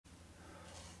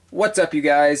What's up, you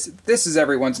guys? This is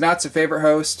everyone's not-so-favorite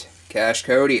host, Cash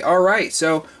Cody. Alright,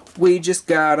 so we just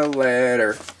got a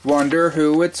letter. Wonder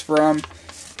who it's from.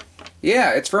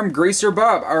 Yeah, it's from Greaser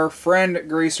Bub, our friend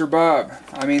Greaser Bub.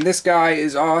 I mean, this guy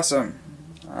is awesome.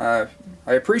 I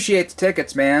appreciate the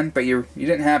tickets, man, but you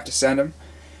didn't have to send them.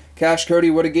 Cash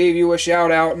Cody would have gave you a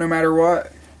shout-out no matter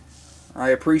what. I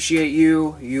appreciate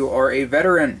you. You are a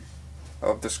veteran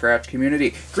of the Scratch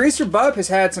community. Greaser Bub has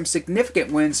had some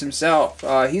significant wins himself.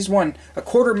 He's won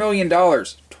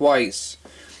 $250,000 twice.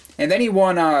 And then he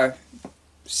won, I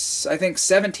think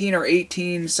 17 or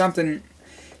 18 something,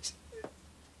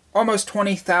 almost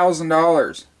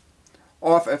 $20,000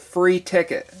 off a free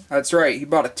ticket. That's right, he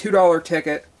bought a $2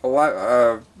 ticket it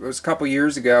was a couple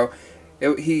years ago.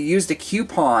 He used a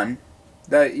coupon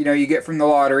that you get from the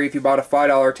lottery. If you bought a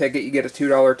 $5 ticket, you get a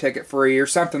 $2 ticket free or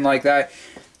something like that.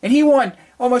 And he won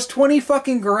almost 20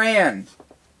 fucking grand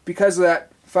because of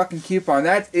that fucking coupon.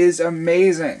 That is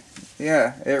amazing.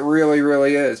 Yeah, it really,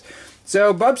 really is.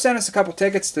 So Bub sent us a couple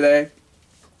tickets today,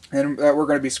 and we're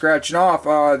going to be scratching off.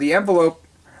 The envelope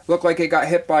looked like it got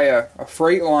hit by a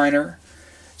Freightliner,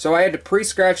 so I had to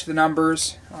pre-scratch the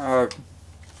numbers.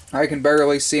 I can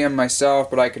barely see them myself,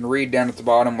 but I can read down at the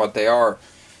bottom what they are.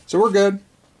 So we're good.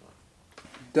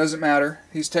 Doesn't matter.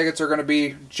 These tickets are going to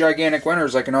be gigantic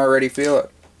winners. I can already feel it.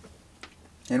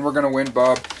 And we're going to win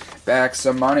Bub back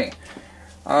some money.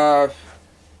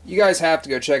 You guys have to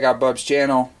go check out Bub's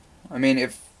channel. I mean,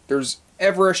 if there's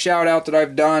ever a shout out that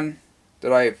I've done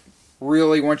that I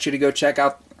really want you to go check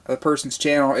out a person's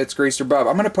channel, it's Greaser Bub.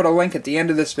 I'm going to put a link at the end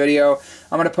of this video.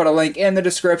 I'm going to put a link in the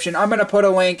description. I'm going to put a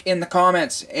link in the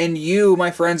comments. And you,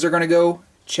 my friends, are going to go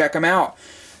check them out.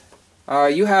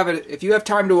 If you have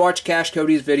time to watch Cash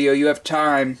Cody's video, you have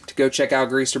time to go check out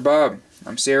Greaser Bub.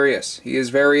 I'm serious. He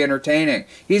is very entertaining.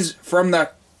 He's from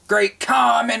the great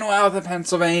Commonwealth of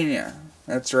Pennsylvania.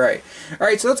 That's right.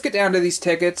 Alright, so let's get down to these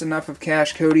tickets. Enough of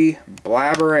Cash Cody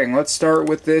blabbering. Let's start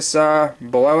with this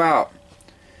blowout.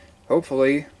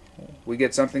 Hopefully, we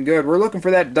get something good. We're looking for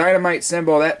that dynamite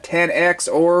symbol, that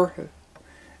 10X, or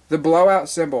the blowout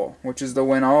symbol, which is the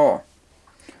win all.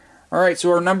 Alright,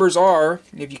 so our numbers are,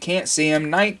 if you can't see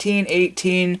them, 19,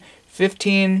 18,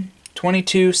 15,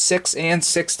 22, 6, and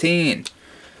 16.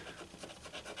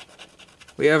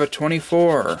 We have a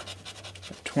 24, a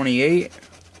 28,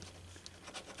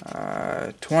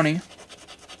 20,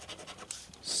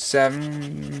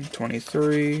 7,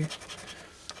 23,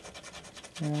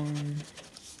 1,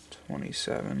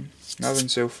 27. Nothing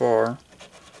so far.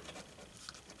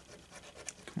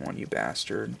 Come on, you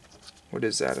bastard. What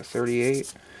is that, a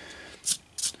 38?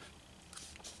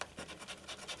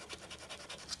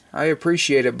 I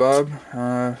appreciate it, Bub.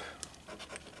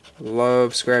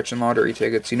 Love scratching lottery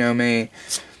tickets, you know me.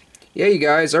 Yeah, you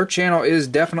guys, our channel is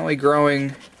definitely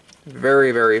growing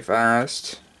very, very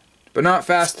fast. But not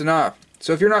fast enough.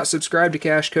 So if you're not subscribed to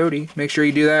Cash Cody, make sure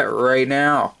you do that right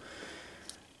now.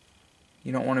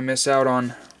 You don't want to miss out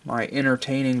on my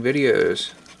entertaining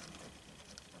videos.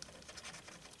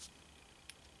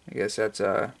 I guess that's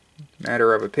a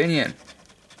matter of opinion.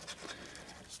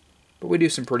 But we do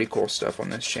some pretty cool stuff on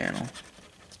this channel.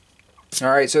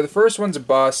 Alright, so the first one's a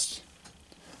bust.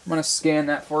 I'm going to scan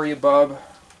that for you, Bub.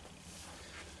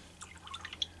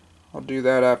 I'll do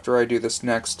that after I do this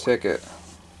next ticket.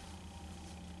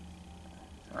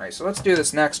 Alright, so let's do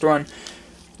this next one.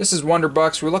 This is Wonder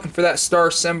Bucks. We're looking for that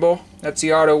star symbol. That's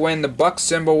the auto win. The buck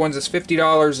symbol wins us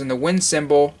 $50, and the win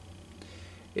symbol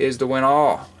is the win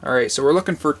all. Alright, so we're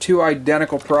looking for two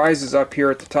identical prizes up here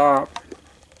at the top.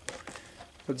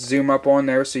 Let's zoom up on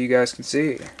there so you guys can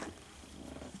see.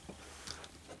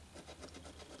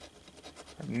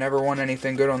 I've never won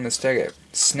anything good on this ticket.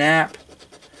 Snap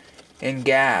and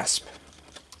gasp.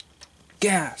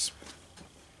 Gasp.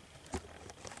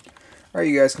 Alright,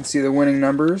 you guys can see the winning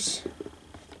numbers.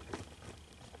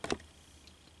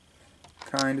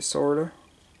 Kinda, sorta.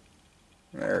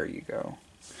 There you go.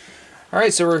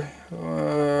 Alright, so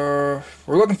we're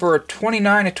looking for a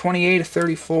 29, a 28, a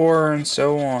 34, and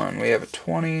so on. We have a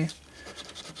 20,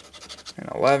 an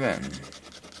 11,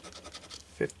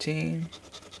 15,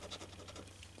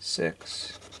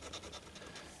 6,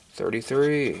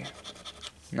 33,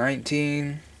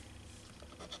 19,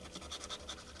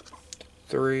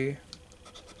 3.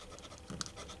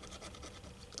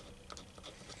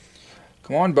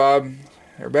 Come on, Bob.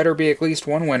 There better be at least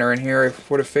one winner in here. I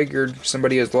would have figured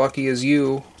somebody as lucky as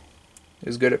you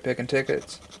is good at picking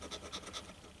tickets.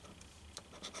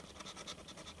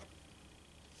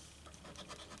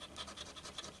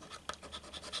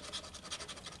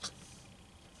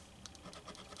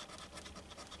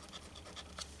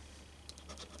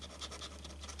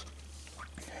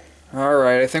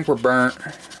 Alright, I think we're burnt.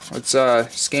 Let's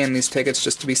scan these tickets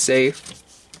just to be safe.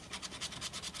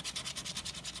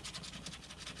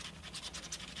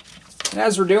 And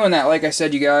as we're doing that, like I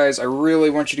said, you guys, I really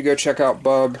want you to go check out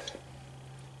Bub.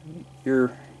 You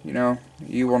know,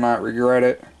 you will not regret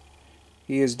it.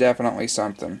 He is definitely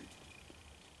something.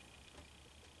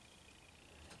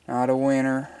 Not a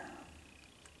winner.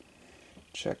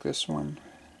 Check this one.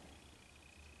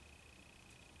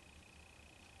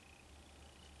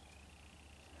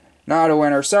 Not a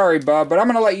winner. Sorry, Bub, but I'm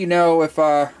going to let you know if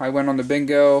I win on the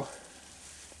bingo.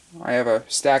 I have a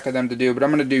stack of them to do, but I'm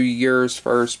going to do yours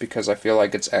first because I feel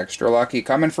like it's extra lucky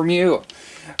coming from you.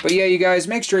 But yeah, you guys,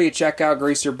 make sure you check out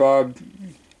Greaser Bub.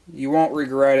 You won't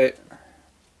regret it.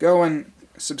 Go and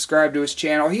subscribe to his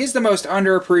channel. He is the most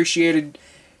underappreciated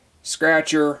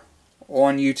scratcher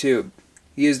on YouTube.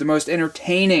 He is the most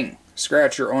entertaining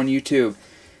scratcher on YouTube.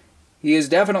 He is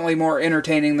definitely more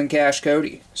entertaining than Cash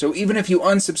Cody. So even if you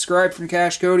unsubscribe from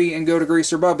Cash Cody and go to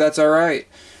Greaser Bub, that's alright.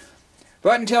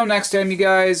 But until next time, you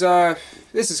guys,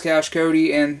 this is Cash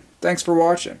Cody, and thanks for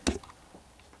watching.